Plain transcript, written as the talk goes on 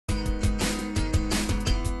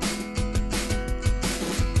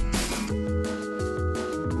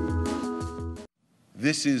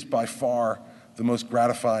This is by far the most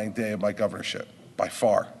gratifying day of my governorship, by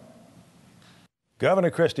far. Governor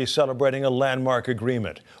Christie celebrating a landmark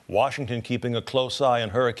agreement. Washington keeping a close eye on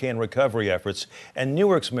hurricane recovery efforts. And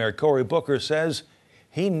Newark's Mayor Cory Booker says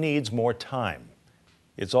he needs more time.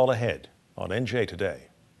 It's all ahead on NJ Today.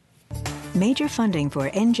 Major funding for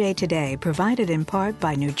NJ Today provided in part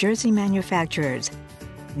by New Jersey manufacturers.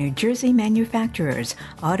 New Jersey manufacturers,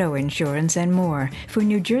 auto insurance, and more for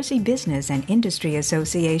New Jersey Business and Industry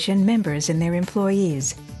Association members and their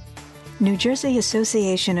employees. New Jersey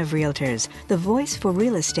Association of Realtors, the voice for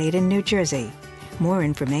real estate in New Jersey. More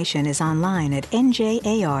information is online at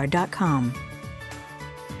njar.com.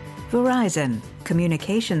 Verizon,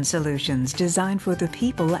 communication solutions designed for the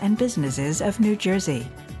people and businesses of New Jersey.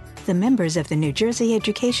 The members of the New Jersey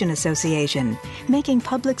Education Association, making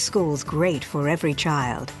public schools great for every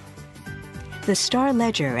child. The Star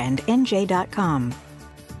Ledger and NJ.com.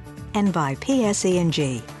 And by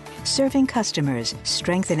PSE&G, serving customers,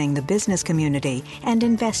 strengthening the business community, and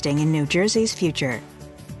investing in New Jersey's future.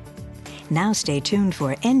 Now stay tuned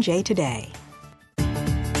for NJ Today.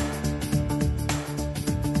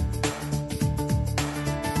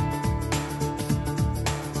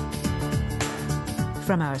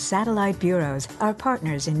 From our satellite bureaus, our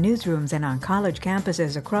partners in newsrooms and on college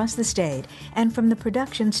campuses across the state, and from the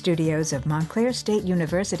production studios of Montclair State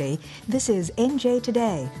University, this is NJ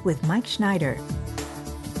Today with Mike Schneider.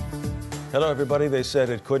 Hello, everybody. They said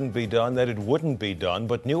it couldn't be done, that it wouldn't be done,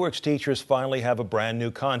 but Newark's teachers finally have a brand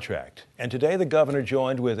new contract. And today the governor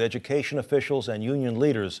joined with education officials and union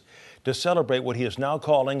leaders to celebrate what he is now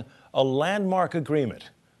calling a landmark agreement.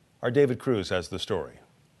 Our David Cruz has the story.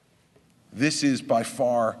 This is by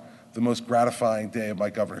far the most gratifying day of my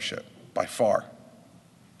governorship, by far.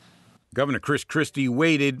 Governor Chris Christie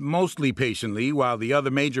waited mostly patiently while the other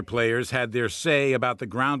major players had their say about the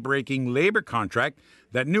groundbreaking labor contract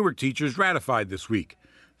that Newark teachers ratified this week.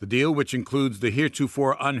 The deal, which includes the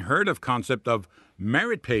heretofore unheard-of concept of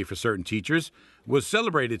merit pay for certain teachers, was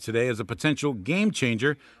celebrated today as a potential game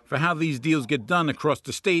changer for how these deals get done across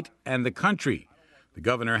the state and the country. The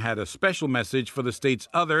governor had a special message for the state's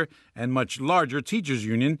other and much larger teachers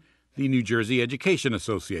union, the New Jersey Education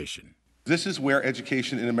Association. This is where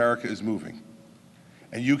education in America is moving.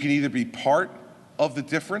 And you can either be part of the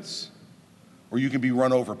difference or you can be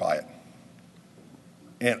run over by it.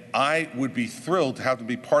 And I would be thrilled to have them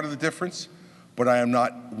be part of the difference, but I am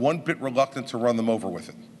not one bit reluctant to run them over with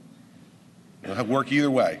it. It'll work either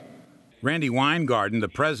way. Randy Weingarten, the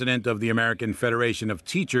president of the American Federation of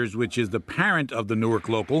Teachers, which is the parent of the Newark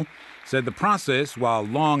local, said the process, while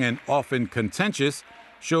long and often contentious,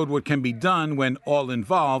 showed what can be done when all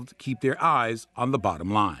involved keep their eyes on the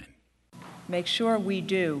bottom line. Make sure we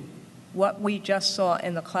do what we just saw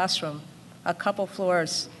in the classroom a couple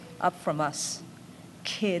floors up from us.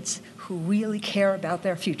 Kids who really care about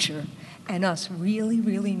their future and us really,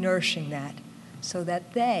 really nourishing that so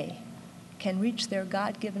that they can reach their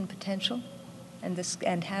God-given potential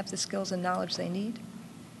and have the skills and knowledge they need,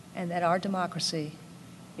 and that our democracy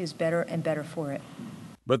is better and better for it.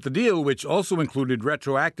 But the deal, which also included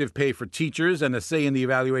retroactive pay for teachers and a say in the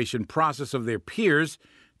evaluation process of their peers,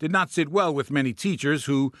 did not sit well with many teachers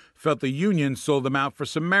who felt the union sold them out for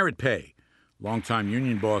some merit pay. Longtime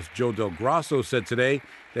union boss Joe Del Grosso said today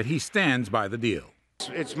that he stands by the deal.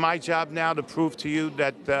 It's my job now to prove to you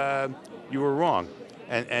that you were wrong.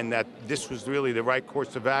 And that this was really the right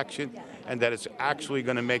course of action, and that it's actually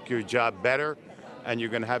going to make your job better, and you're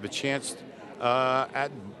going to have a chance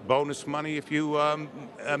at bonus money if you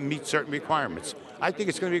meet certain requirements. I think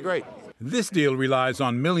it's going to be great. This deal relies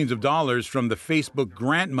on millions of dollars from the Facebook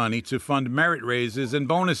grant money to fund merit raises and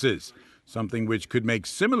bonuses, something which could make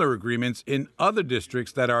similar agreements in other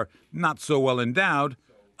districts that are not so well endowed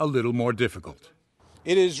a little more difficult.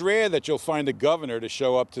 It is rare that you'll find a governor to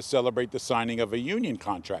show up to celebrate the signing of a union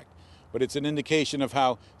contract, but it's an indication of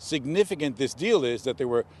how significant this deal is that there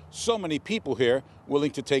were so many people here willing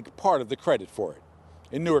to take part of the credit for it.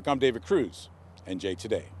 In Newark, I'm David Cruz, NJ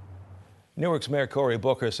Today. Newark's Mayor Cory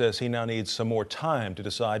Booker says he now needs some more time to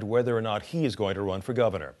decide whether or not he is going to run for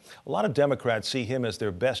governor. A lot of Democrats see him as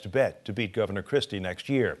their best bet to beat Governor Christie next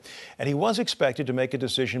year. And he was expected to make a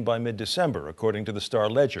decision by mid-December, according to the Star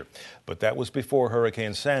Ledger. But that was before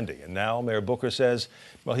Hurricane Sandy. And now Mayor Booker says,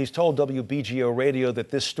 well, he's told WBGO Radio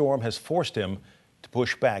that this storm has forced him to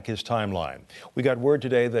push back his timeline. We got word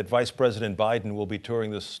today that Vice President Biden will be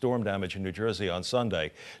touring the storm damage in New Jersey on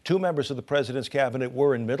Sunday. Two members of the president's cabinet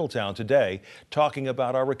were in Middletown today talking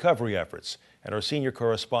about our recovery efforts. And our senior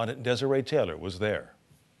correspondent Desiree Taylor was there.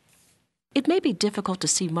 It may be difficult to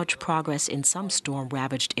see much progress in some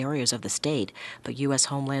storm-ravaged areas of the state, but U.S.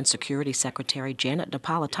 Homeland Security Secretary Janet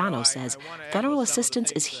Napolitano says federal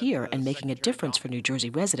assistance is here and making a difference for New Jersey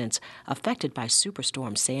residents affected by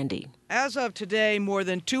Superstorm Sandy. As of today, more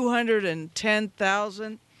than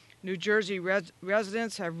 210,000 New Jersey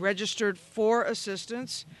residents have registered for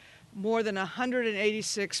assistance. More than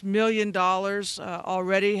 $186 million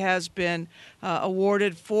already has been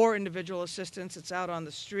awarded for individual assistance. It's out on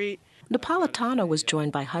the street. Napolitano was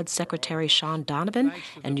joined by HUD Secretary Sean Donovan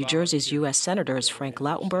and New Jersey's U.S. Senators Frank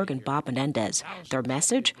Lautenberg and Bob Menendez. Their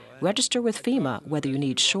message: register with FEMA whether you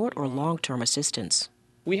need short or long-term assistance.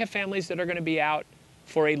 We have families that are going to be out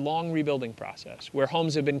for a long rebuilding process where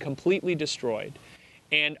homes have been completely destroyed.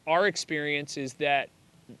 And our experience is that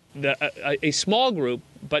a small group,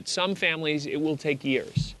 but some families, it will take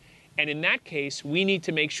years. And in that case, we need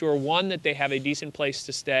to make sure, one, that they have a decent place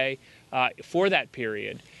to stay for that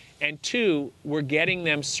period, and two, we're getting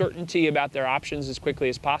them certainty about their options as quickly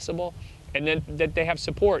as possible, and then that they have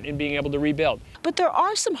support in being able to rebuild. But there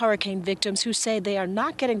are some hurricane victims who say they are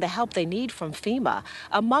not getting the help they need from FEMA.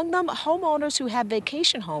 Among them, homeowners who have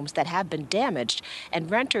vacation homes that have been damaged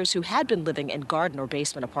and renters who had been living in garden or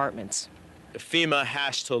basement apartments. FEMA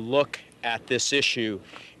has to look at this issue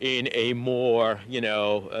in a more,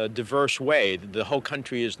 diverse way. The whole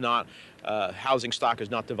country is not, housing stock is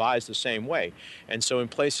not devised the same way. And so in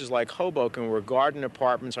places like Hoboken, where garden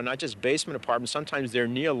apartments are not just basement apartments, sometimes they're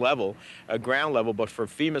near level, ground level, but for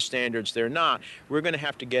FEMA standards, they're not. We're going to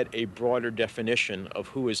have to get a broader definition of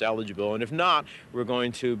who is eligible. And if not, we're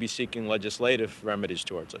going to be seeking legislative remedies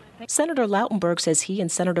towards it. Senator Lautenberg says he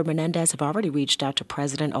and Senator Menendez have already reached out to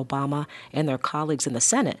President Obama and their colleagues in the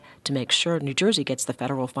Senate to make sure New Jersey gets the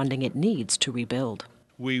federal funding it needs to rebuild.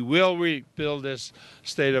 We will rebuild this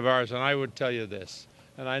state of ours, and I would tell you this,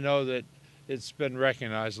 and I know that it's been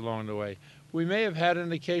recognized along the way. We may have had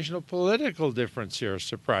an occasional political difference here,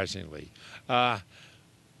 surprisingly, but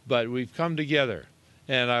we've come together,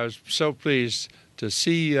 and I was so pleased to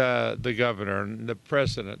see the governor and the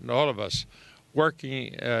president and all of us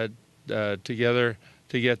working together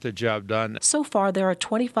to get the job done. So far, there are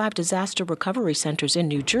 25 disaster recovery centers in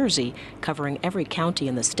New Jersey, covering every county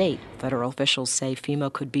in the state. Federal officials say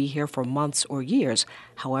FEMA could be here for months or years,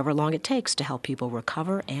 however long it takes to help people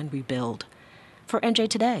recover and rebuild. For NJ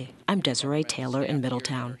Today, I'm Desiree Taylor in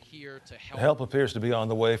Middletown. Help appears to be on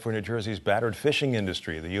the way for New Jersey's battered fishing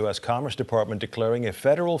industry. The U.S. Commerce Department declaring a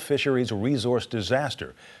federal fisheries resource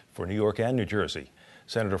disaster for New York and New Jersey.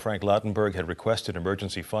 Senator Frank Lautenberg had requested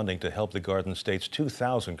emergency funding to help the Garden State's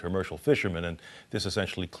 2,000 commercial fishermen, and this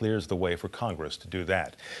essentially clears the way for Congress to do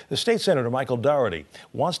that. The state senator, Michael Dougherty,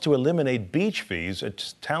 wants to eliminate beach fees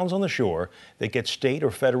at towns on the shore that get state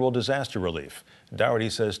or federal disaster relief. Dougherty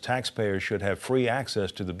says taxpayers should have free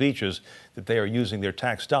access to the beaches that they are using their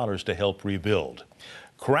tax dollars to help rebuild.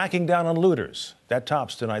 Cracking down on looters, that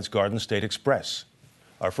tops tonight's Garden State Express.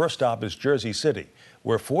 Our first stop is Jersey City,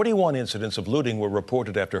 where 41 incidents of looting were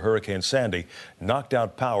reported after Hurricane Sandy knocked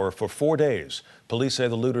out power for 4 days. Police say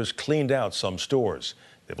the looters cleaned out some stores.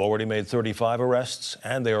 They've already made 35 arrests,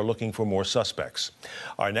 and they are looking for more suspects.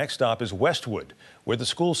 Our next stop is Westwood, where the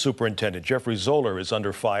school superintendent, Jeffrey Zoller, is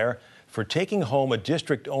under fire for taking home a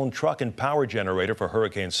district-owned truck and power generator for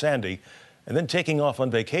Hurricane Sandy and then taking off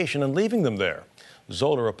on vacation and leaving them there.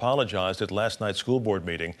 Zoller apologized at last night's school board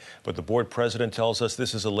meeting, but the board president tells us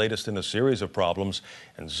this is the latest in a series of problems,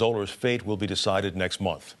 and Zoller's fate will be decided next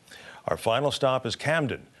month. Our final stop is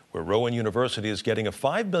Camden, where Rowan University is getting a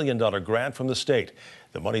 $5 million grant from the state.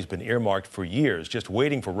 The money's been earmarked for years, just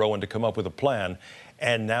waiting for Rowan to come up with a plan,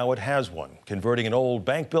 and now it has one, converting an old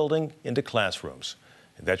bank building into classrooms.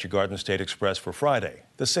 And that's your Garden State Express for Friday,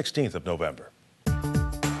 the 16th of November.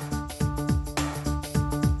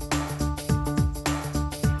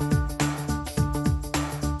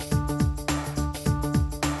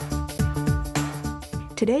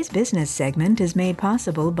 Today's business segment is made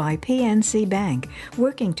possible by PNC Bank,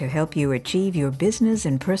 working to help you achieve your business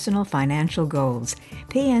and personal financial goals.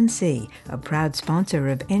 PNC, a proud sponsor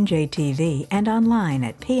of NJTV and online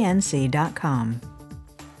at pnc.com.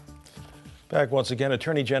 Back once again,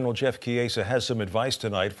 Attorney General Jeff Chiesa has some advice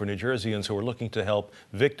tonight for New Jerseyans who are looking to help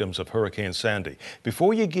victims of Hurricane Sandy.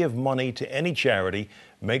 Before you give money to any charity,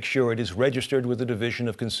 make sure it is registered with the Division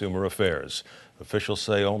of Consumer Affairs. Officials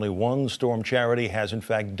say only one storm charity has in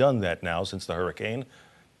fact done that now since the hurricane.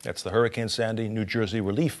 That's the Hurricane Sandy New Jersey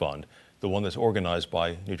Relief Fund, the one that's organized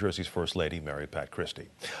by New Jersey's First Lady, Mary Pat Christie.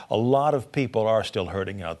 A lot of people are still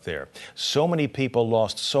hurting out there. So many people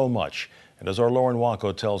lost so much. And as our Lauren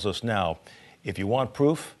Wanko tells us now, if you want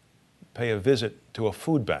proof, pay a visit to a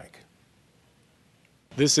food bank.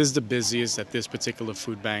 This is the busiest that this particular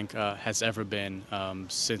food bank has ever been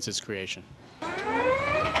since its creation.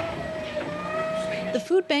 The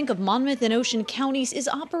food bank of Monmouth and Ocean counties is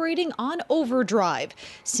operating on overdrive.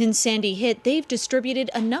 Since Sandy hit, they've distributed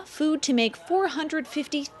enough food to make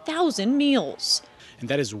 450,000 meals. And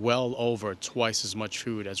that is well over twice as much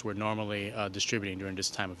food as we're normally distributing during this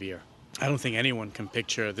time of year. I don't think anyone can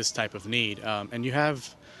picture this type of need. And you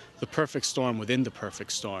have the perfect storm within the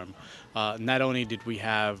perfect storm. Not only did we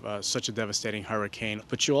have such a devastating hurricane,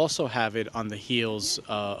 but you also have it on the heels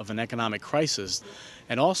of an economic crisis,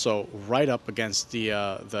 and also right up against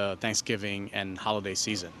the Thanksgiving and holiday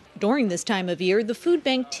season. During this time of year, the food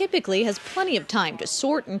bank typically has plenty of time to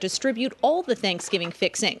sort and distribute all the Thanksgiving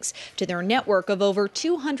fixings to their network of over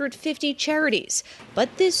 250 charities.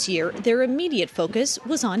 But this year, their immediate focus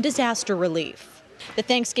was on disaster relief. The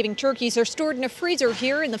Thanksgiving turkeys are stored in a freezer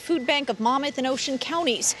here in the food bank of Monmouth and Ocean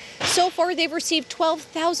counties. So far, they've received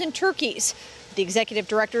 12,000 turkeys. The executive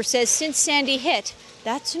director says since Sandy hit,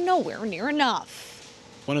 that's nowhere near enough.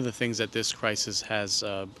 One of the things that this crisis has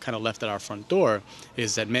kind of left at our front door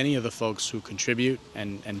is that many of the folks who contribute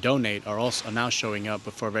and donate are now showing up,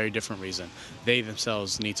 but for a very different reason. They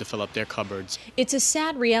themselves need to fill up their cupboards. It's a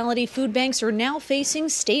sad reality food banks are now facing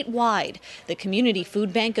statewide. The Community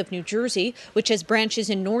Food Bank of New Jersey, which has branches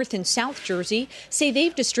in North and South Jersey, say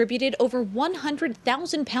they've distributed over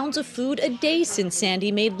 100,000 pounds of food a day since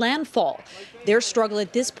Sandy made landfall. Their struggle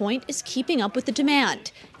at this point is keeping up with the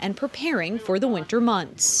demand and preparing for the winter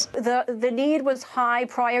months. The need was high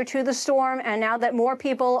prior to the storm, and now that more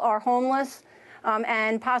people are homeless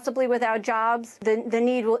and possibly without jobs, the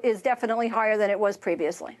need is definitely higher than it was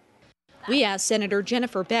previously. We asked Senator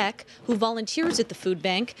Jennifer Beck, who volunteers at the food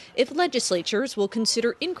bank, if legislatures will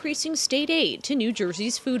consider increasing state aid to New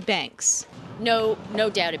Jersey's food banks. No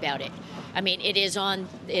doubt about it. I mean, it is on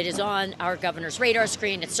our governor's radar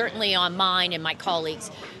screen. It's certainly on mine and my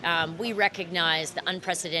colleagues. We recognize the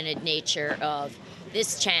unprecedented nature of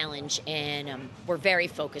this challenge, and we're very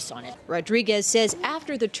focused on it. Rodriguez says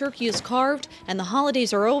after the turkey is carved and the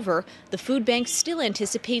holidays are over, the food bank still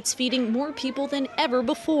anticipates feeding more people than ever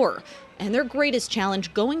before. And their greatest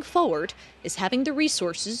challenge going forward is having the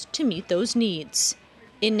resources to meet those needs.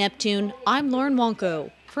 In Neptune, I'm Lauren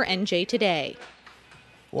Wonko for NJ Today.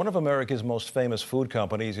 One of America's most famous food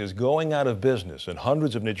companies is going out of business, and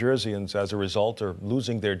hundreds of New Jerseyans, as a result, are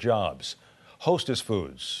losing their jobs. Hostess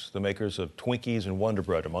Foods, the makers of Twinkies and Wonder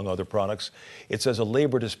Bread, among other products, it says a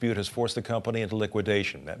labor dispute has forced the company into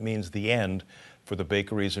liquidation. That means the end for the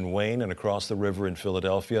bakeries in Wayne and across the river in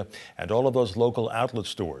Philadelphia, and all of those local outlet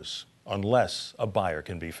stores, unless a buyer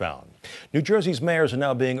can be found. New Jersey's mayors are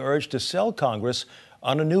now being urged to sell Congress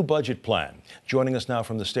on a new budget plan. Joining us now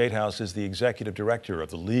from the State House is the executive director of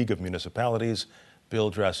the League of Municipalities, Bill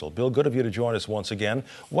Dressel. Bill, good of you to join us once again.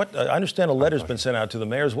 I understand a letter's been sent out to the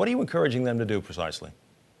mayors. What are you encouraging them to do precisely?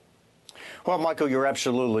 Well, Michael, you're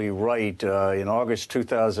absolutely right. In August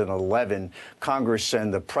 2011, Congress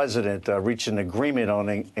and the president reached an agreement on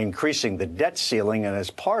increasing the debt ceiling, and as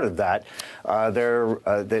part of that,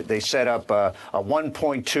 they set up a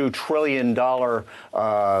 $1.2 trillion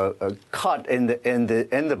cut in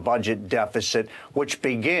the budget deficit, which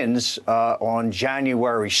begins on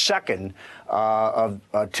January 2nd. Of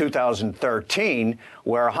 2013,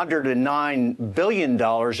 where $109 billion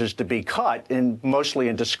is to be cut, mostly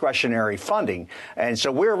in discretionary funding. And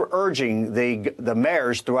so we're urging the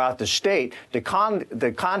mayors throughout the state to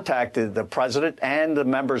contact the president and the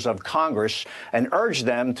members of Congress and urge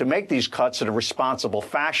them to make these cuts in a responsible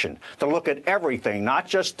fashion, to look at everything, not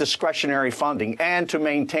just discretionary funding, and to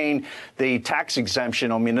maintain the tax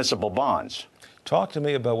exemption on municipal bonds. Talk to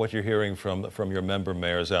me about what you're hearing from your member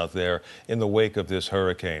mayors out there in the wake of this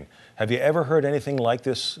hurricane. Have you ever heard anything like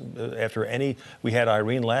this we had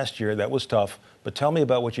Irene last year, that was tough, but tell me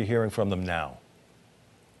about what you're hearing from them now.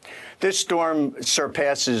 This storm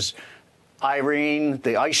surpasses Irene,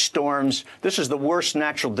 the ice storms. This is the worst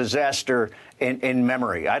natural disaster in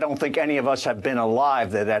memory. I don't think any of us have been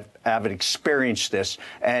alive that have experienced this.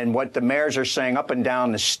 And what the mayors are saying up and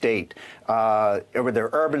down the state, over their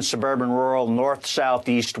urban, suburban, rural, north, south,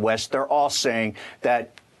 east, west, they're all saying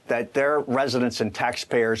that their residents and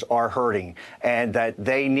taxpayers are hurting and that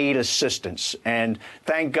they need assistance. And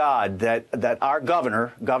thank God that our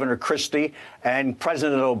Governor Christie, and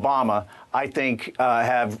President Obama, I think,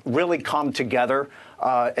 have really come together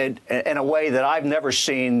in a way that I've never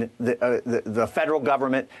seen the federal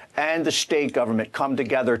government and the state government come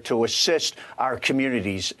together to assist our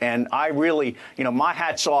communities. And I really, my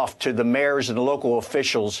hat's off to the mayors and the local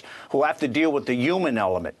officials who have to deal with the human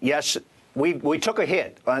element. Yes, we took a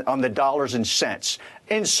hit on the dollars and cents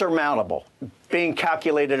insurmountable, being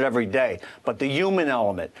calculated every day. But the human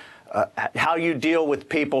element, how you deal with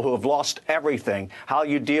people who have lost everything, how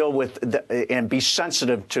you deal with and be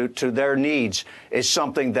sensitive to their needs is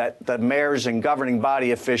something that the mayors and governing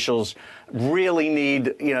body officials really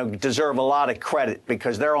need, deserve a lot of credit,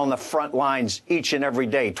 because they're on the front lines each and every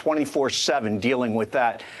day, 24/7, dealing with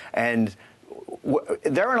that. And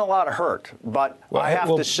they're in a lot of hurt. But I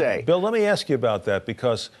have to say, Bill, let me ask you about that,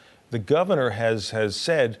 because the governor has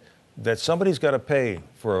said that somebody's got to pay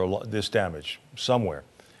for this damage somewhere,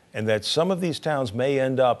 and that some of these towns may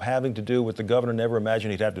end up having to do what the governor never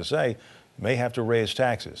imagined he'd have to say, may have to raise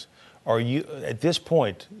taxes. Are you, at this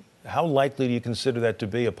point, how likely do you consider that to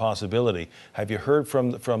be a possibility? Have you heard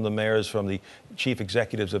from the mayors, from the chief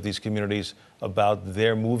executives of these communities about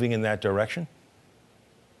their moving in that direction?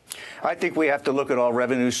 I think we have to look at all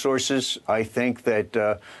revenue sources. I think that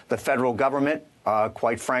the federal government,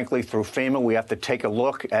 quite frankly, through FEMA, we have to take a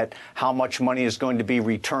look at how much money is going to be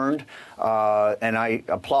returned. And I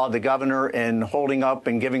applaud the governor in holding up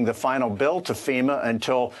and giving the final bill to FEMA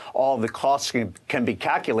until all the costs can be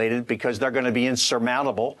calculated, because they're going to be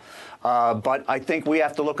insurmountable. But I think we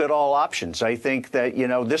have to look at all options. I think that,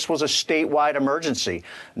 this was a statewide emergency.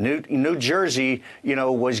 New Jersey,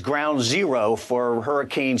 was ground zero for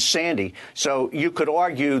Hurricane Sandy. So you could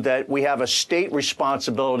argue that we have a state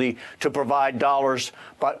responsibility to provide dollars,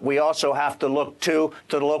 but we also have to look to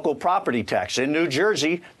the local property tax. In New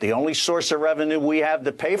Jersey, the only source of revenue we have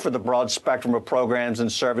to pay for the broad spectrum of programs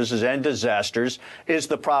and services and disasters is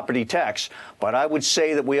the property tax. But I would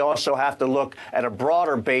say that we also have to look at a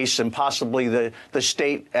broader base and possibly the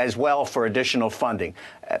state as well for additional funding.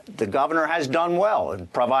 The governor has done well in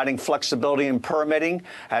providing flexibility in permitting,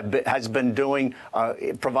 has been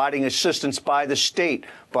providing assistance by the state.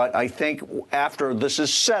 But I think after this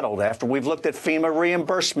is settled, after we've looked at FEMA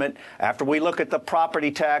reimbursement, after we look at the property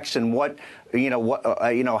tax and how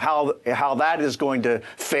that is going to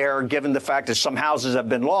fare, given the fact that some houses have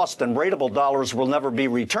been lost and rateable dollars will never be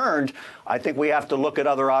returned, I think we have to look at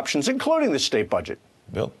other options, including the state budget.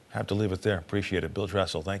 Bill, have to leave it there. Appreciate it. Bill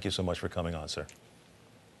Dressel, thank you so much for coming on, sir.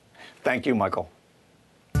 Thank you, Michael.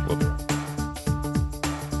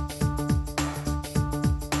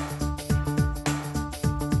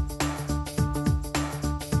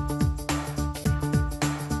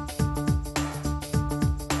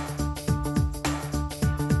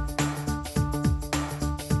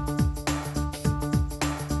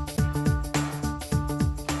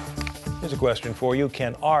 Here's a question for you.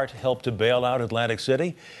 Can art help to bail out Atlantic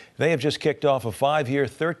City? They have just kicked off a 5-year,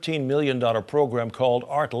 $13 million program called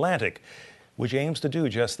Artlantic, which aims to do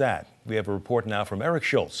just that. We have a report now from Eric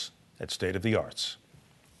Schultz at State of the Arts.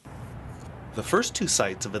 The first 2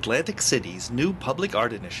 sites of Atlantic City's new public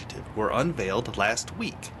art initiative were unveiled last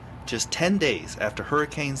week, just 10 days after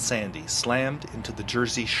Hurricane Sandy slammed into the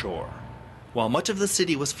Jersey shore. While much of the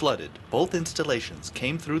city was flooded, both installations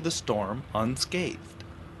came through the storm unscathed.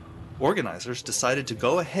 Organizers decided to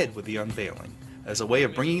go ahead with the unveiling as a way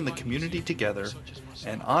of bringing the community together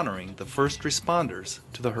and honoring the first responders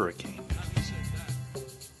to the hurricane.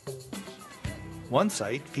 One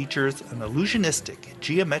site features an illusionistic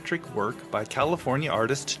geometric work by California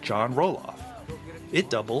artist John Roloff. It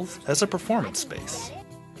doubles as a performance space.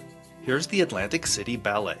 Here's the Atlantic City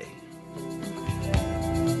Ballet.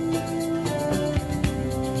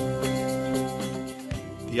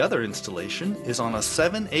 The other installation is on a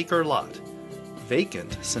 7-acre lot,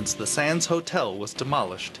 vacant since the Sands Hotel was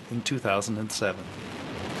demolished in 2007.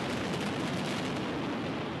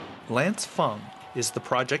 Lance Fung is the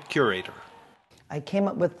project curator. I came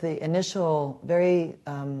up with the initial, very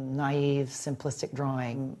naive, simplistic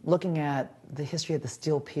drawing, looking at the history of the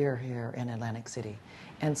steel pier here in Atlantic City.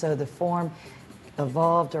 And so the form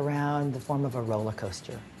evolved around the form of a roller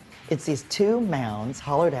coaster. It's these 2 mounds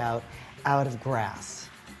hollowed out of grass.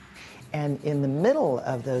 And in the middle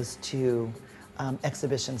of those 2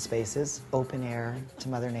 exhibition spaces, open air to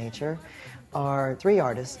Mother Nature, are 3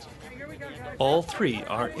 artists. All 3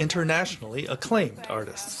 are internationally acclaimed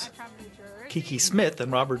artists. Kiki Smith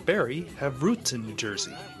and Robert Barry have roots in New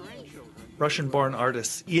Jersey. Russian-born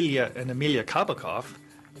artists Ilya and Emilia Kabakov,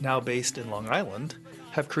 now based in Long Island,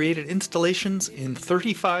 have created installations in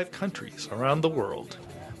 35 countries around the world.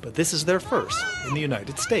 But this is their first in the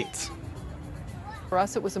United States. For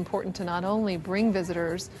us, it was important to not only bring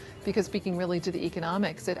visitors, because speaking really to the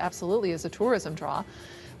economics, it absolutely is a tourism draw,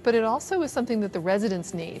 but it also is something that the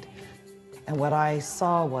residents need. And what I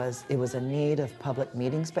saw was it was a need of public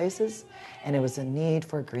meeting spaces, and it was a need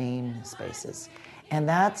for green spaces. And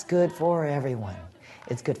that's good for everyone.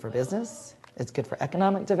 It's good for business, it's good for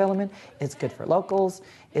economic development, it's good for locals,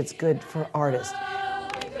 it's good for artists.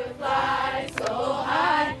 fly so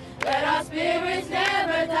high, let our spirits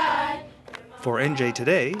never die. For NJ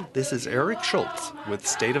Today, this is Eric Schultz with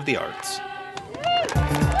State of the Arts.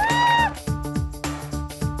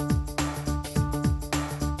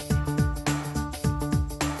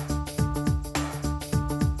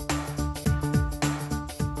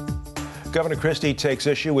 Governor Christie takes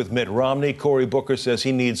issue with Mitt Romney. Cory Booker says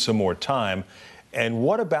he needs some more time. And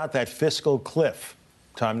what about that fiscal cliff?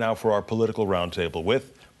 Time now for our political roundtable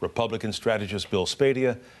with Republican strategist Bill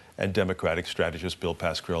Spadea and Democratic strategist Bill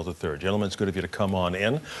Pascrell III. Gentlemen, it's good of you to come on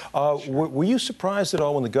in. Were you surprised at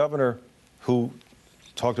all when the governor, who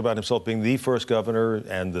talked about himself being the first governor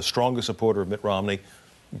and the strongest supporter of Mitt Romney,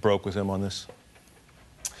 broke with him on this?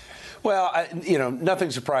 Well, nothing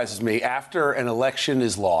surprises me. After an election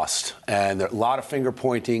is lost, and there's a lot of finger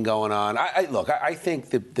pointing going on, I think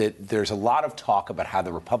that there's a lot of talk about how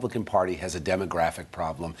the Republican Party has a demographic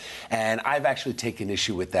problem, and I've actually taken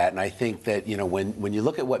issue with that. And I think that, when you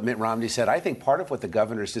look at what Mitt Romney said, I think part of what the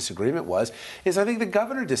governor's disagreement is I think the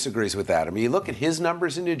governor disagrees with that. I mean, you look at his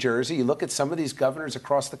numbers in New Jersey, you look at some of these governors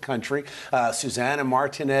across the country, Susana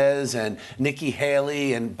Martinez and Nikki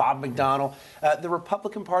Haley and Bob McDonnell. The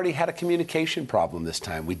Republican Party had a communication problem this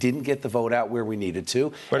time. We didn't get the vote out where we needed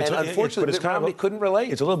to, and unfortunately, Mitt Romney couldn't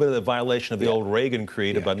relate. It's a little bit of a violation of the old Reagan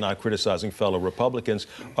creed about not criticizing fellow Republicans.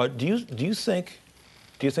 Do you think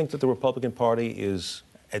that the Republican Party is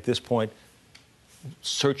at this point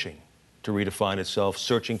searching to redefine itself,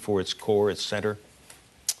 searching for its core, its center?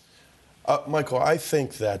 Michael, I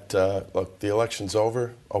think that, look, the election's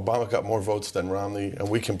over. Obama got more votes than Romney, and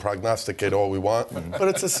we can prognosticate all we want, but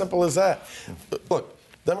it's as simple as that. Look,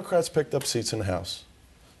 Democrats picked up seats in the House,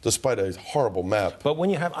 despite a horrible map. But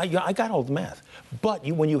when you have, I got all the math, but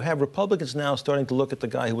when you have Republicans now starting to look at the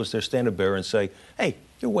guy who was their standard bearer and say, hey,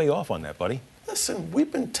 you're way off on that, buddy. Listen,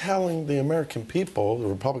 we've been telling the American people, the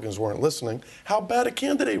Republicans weren't listening, how bad a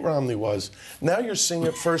candidate Romney was. Now you're seeing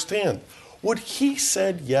it firsthand. What he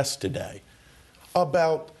said yesterday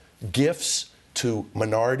about gifts to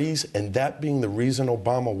minorities and that being the reason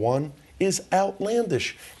Obama won is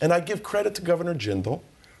outlandish. And I give credit to Governor Jindal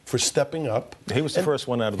for stepping up. He was the first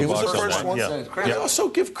one out of the box. He was the first one. Yeah. I also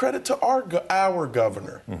give credit to our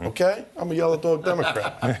governor, okay? I'm a yellow dog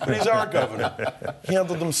Democrat, but he's our governor. He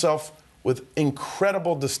handled himself with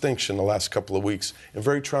incredible distinction the last couple of weeks in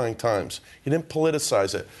very trying times. He didn't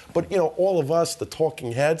politicize it. But, all of us, the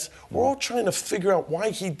talking heads, we're all trying to figure out why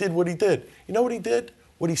he did what he did. You know what he did?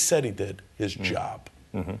 What he said he did, his job.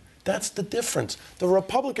 That's the difference. The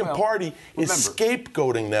Republican Party is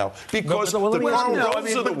scapegoating now because the Carl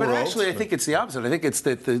Roves of the world. But actually, I think it's the opposite. I think it's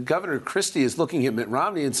that the Governor Christie is looking at Mitt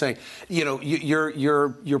Romney and saying,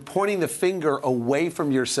 you're pointing the finger away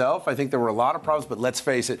from yourself. I think there were a lot of problems, but let's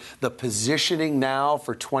face it, the positioning now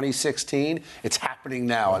for 2016, it's happening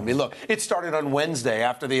now. I mean, look, it started on Wednesday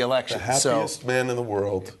after the election. The happiest man in the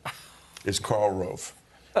world is Karl Rove.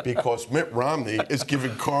 Because Mitt Romney is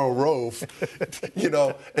giving Karl Rove,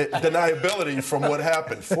 deniability from what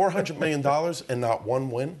happened. $400 million and not one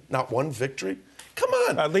win, not one victory. Come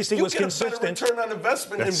on. At least he was consistent. You get a better return on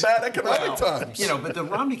investment in bad economic times. But the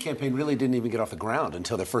Romney campaign really didn't even get off the ground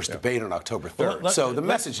until their first debate on October 3rd. So the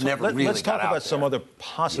message never really got out. Let's talk about some other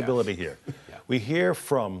possibility here. We hear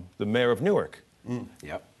from the mayor of Newark.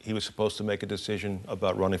 He was supposed to make a decision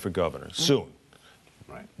about running for governor soon.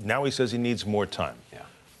 Right. Now he says he needs more time.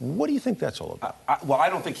 What do you think that's all about? I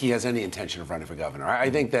don't think he has any intention of running for governor. I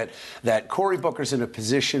think that Cory Booker's in a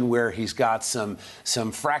position where he's got some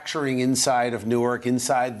fracturing inside of Newark,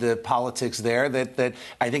 inside the politics there, that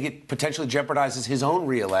I think it potentially jeopardizes his own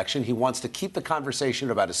reelection. He wants to keep the conversation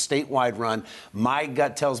about a statewide run. My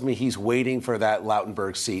gut tells me he's waiting for that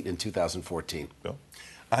Lautenberg seat in 2014. Bill?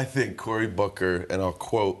 I think Cory Booker, and I'll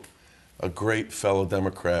quote a great fellow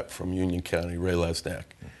Democrat from Union County, Ray Lesnack,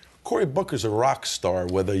 Cory Booker's a rock star,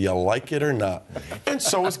 whether you like it or not. And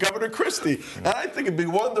so is Governor Christie. And I think it'd be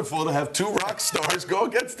wonderful to have two rock stars go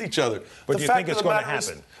against each other. But do you think it's going to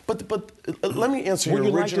happen? But let me answer your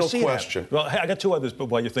original question. Well, I got two others, but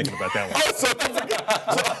while you're thinking about that one.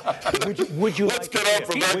 Would you like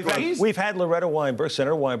to? We've had Loretta Weinberg,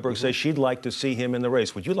 Senator Weinberg, say she'd like to see him in the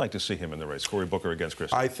race. Would you like to see him in the race, Cory Booker against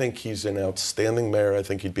Christie? I think he's an outstanding mayor. I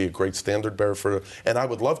think he'd be a great standard bearer and I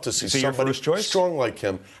would love to see somebody strong like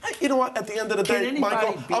him. You know what? At the end of the day,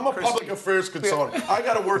 Michael, I'm a public affairs consultant. I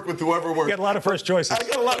got to work with whoever works. You got a lot of first choices. I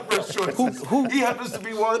got a lot of first choices. He happens to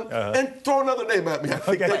be one. And throw another name at me. I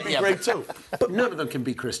think that'd be great too. But none of them can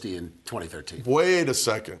beat Christie in 2013. Wait a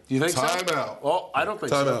second. You think Time so? out. Well, I don't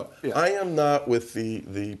think Time so. out. Yeah. I am not with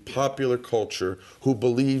the popular culture who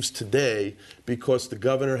believes today because the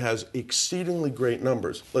governor has exceedingly great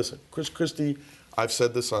numbers. Listen, Chris Christie, I've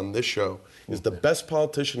said this on this show, is the best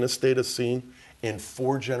politician this state has seen in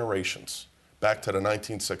 4 generations, back to the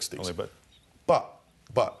 1960s.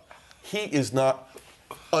 But he is not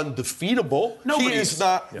undefeatable. Nobody he is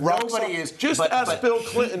not. Nobody is. Just ask Bill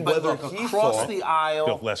Clinton whether he across the aisle.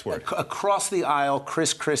 Bill, last word. Across the aisle,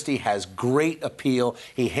 Chris Christie has great appeal.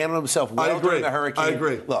 He handled himself well during the hurricane. I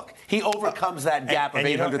agree. Look, he overcomes that gap of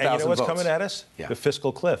 800,000 votes. You know what's coming at us? Yeah. The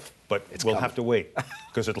fiscal cliff. But we'll have to wait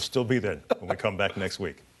because it'll still be then when we come back next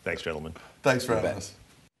week. Thanks, gentlemen. Thanks for having us.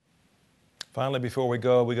 Finally, before we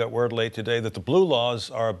go, we got word late today that the blue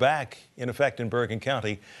laws are back in effect in Bergen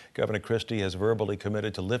County. Governor Christie has verbally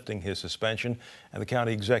committed to lifting his suspension, and the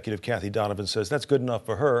county executive, Kathy Donovan, says that's good enough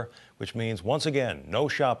for her, which means, once again, no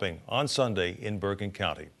shopping on Sunday in Bergen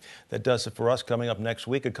County. That does it for us. Coming up next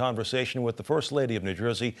week, a conversation with the First Lady of New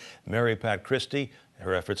Jersey, Mary Pat Christie,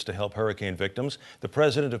 her efforts to help hurricane victims, the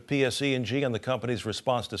president of PSE&G on the company's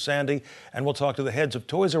response to Sandy, and we'll talk to the heads of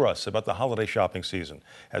Toys R Us about the holiday shopping season.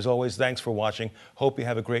 As always, thanks for watching. Hope you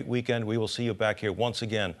have a great weekend. We will see you back here once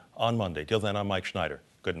again on Monday. Till then, I'm Mike Schneider.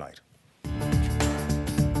 Good night.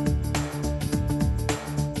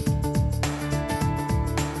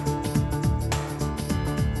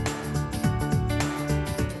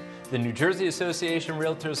 The New Jersey Association of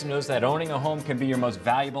Realtors knows that owning a home can be your most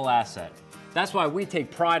valuable asset. That's why we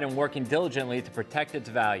take pride in working diligently to protect its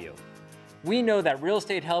value. We know that real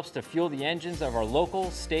estate helps to fuel the engines of our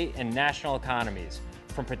local, state, and national economies.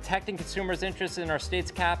 From protecting consumers' interests in our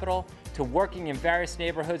state's capital to working in various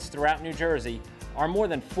neighborhoods throughout New Jersey, our more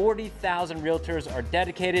than 40,000 realtors are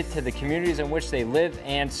dedicated to the communities in which they live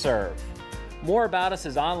and serve. More about us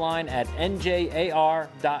is online at NJAR.com.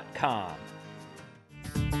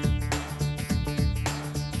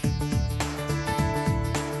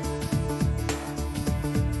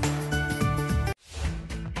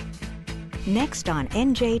 Next on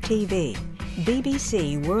NJTV,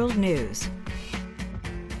 BBC World News.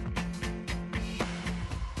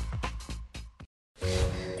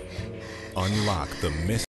 Unlock the mystery.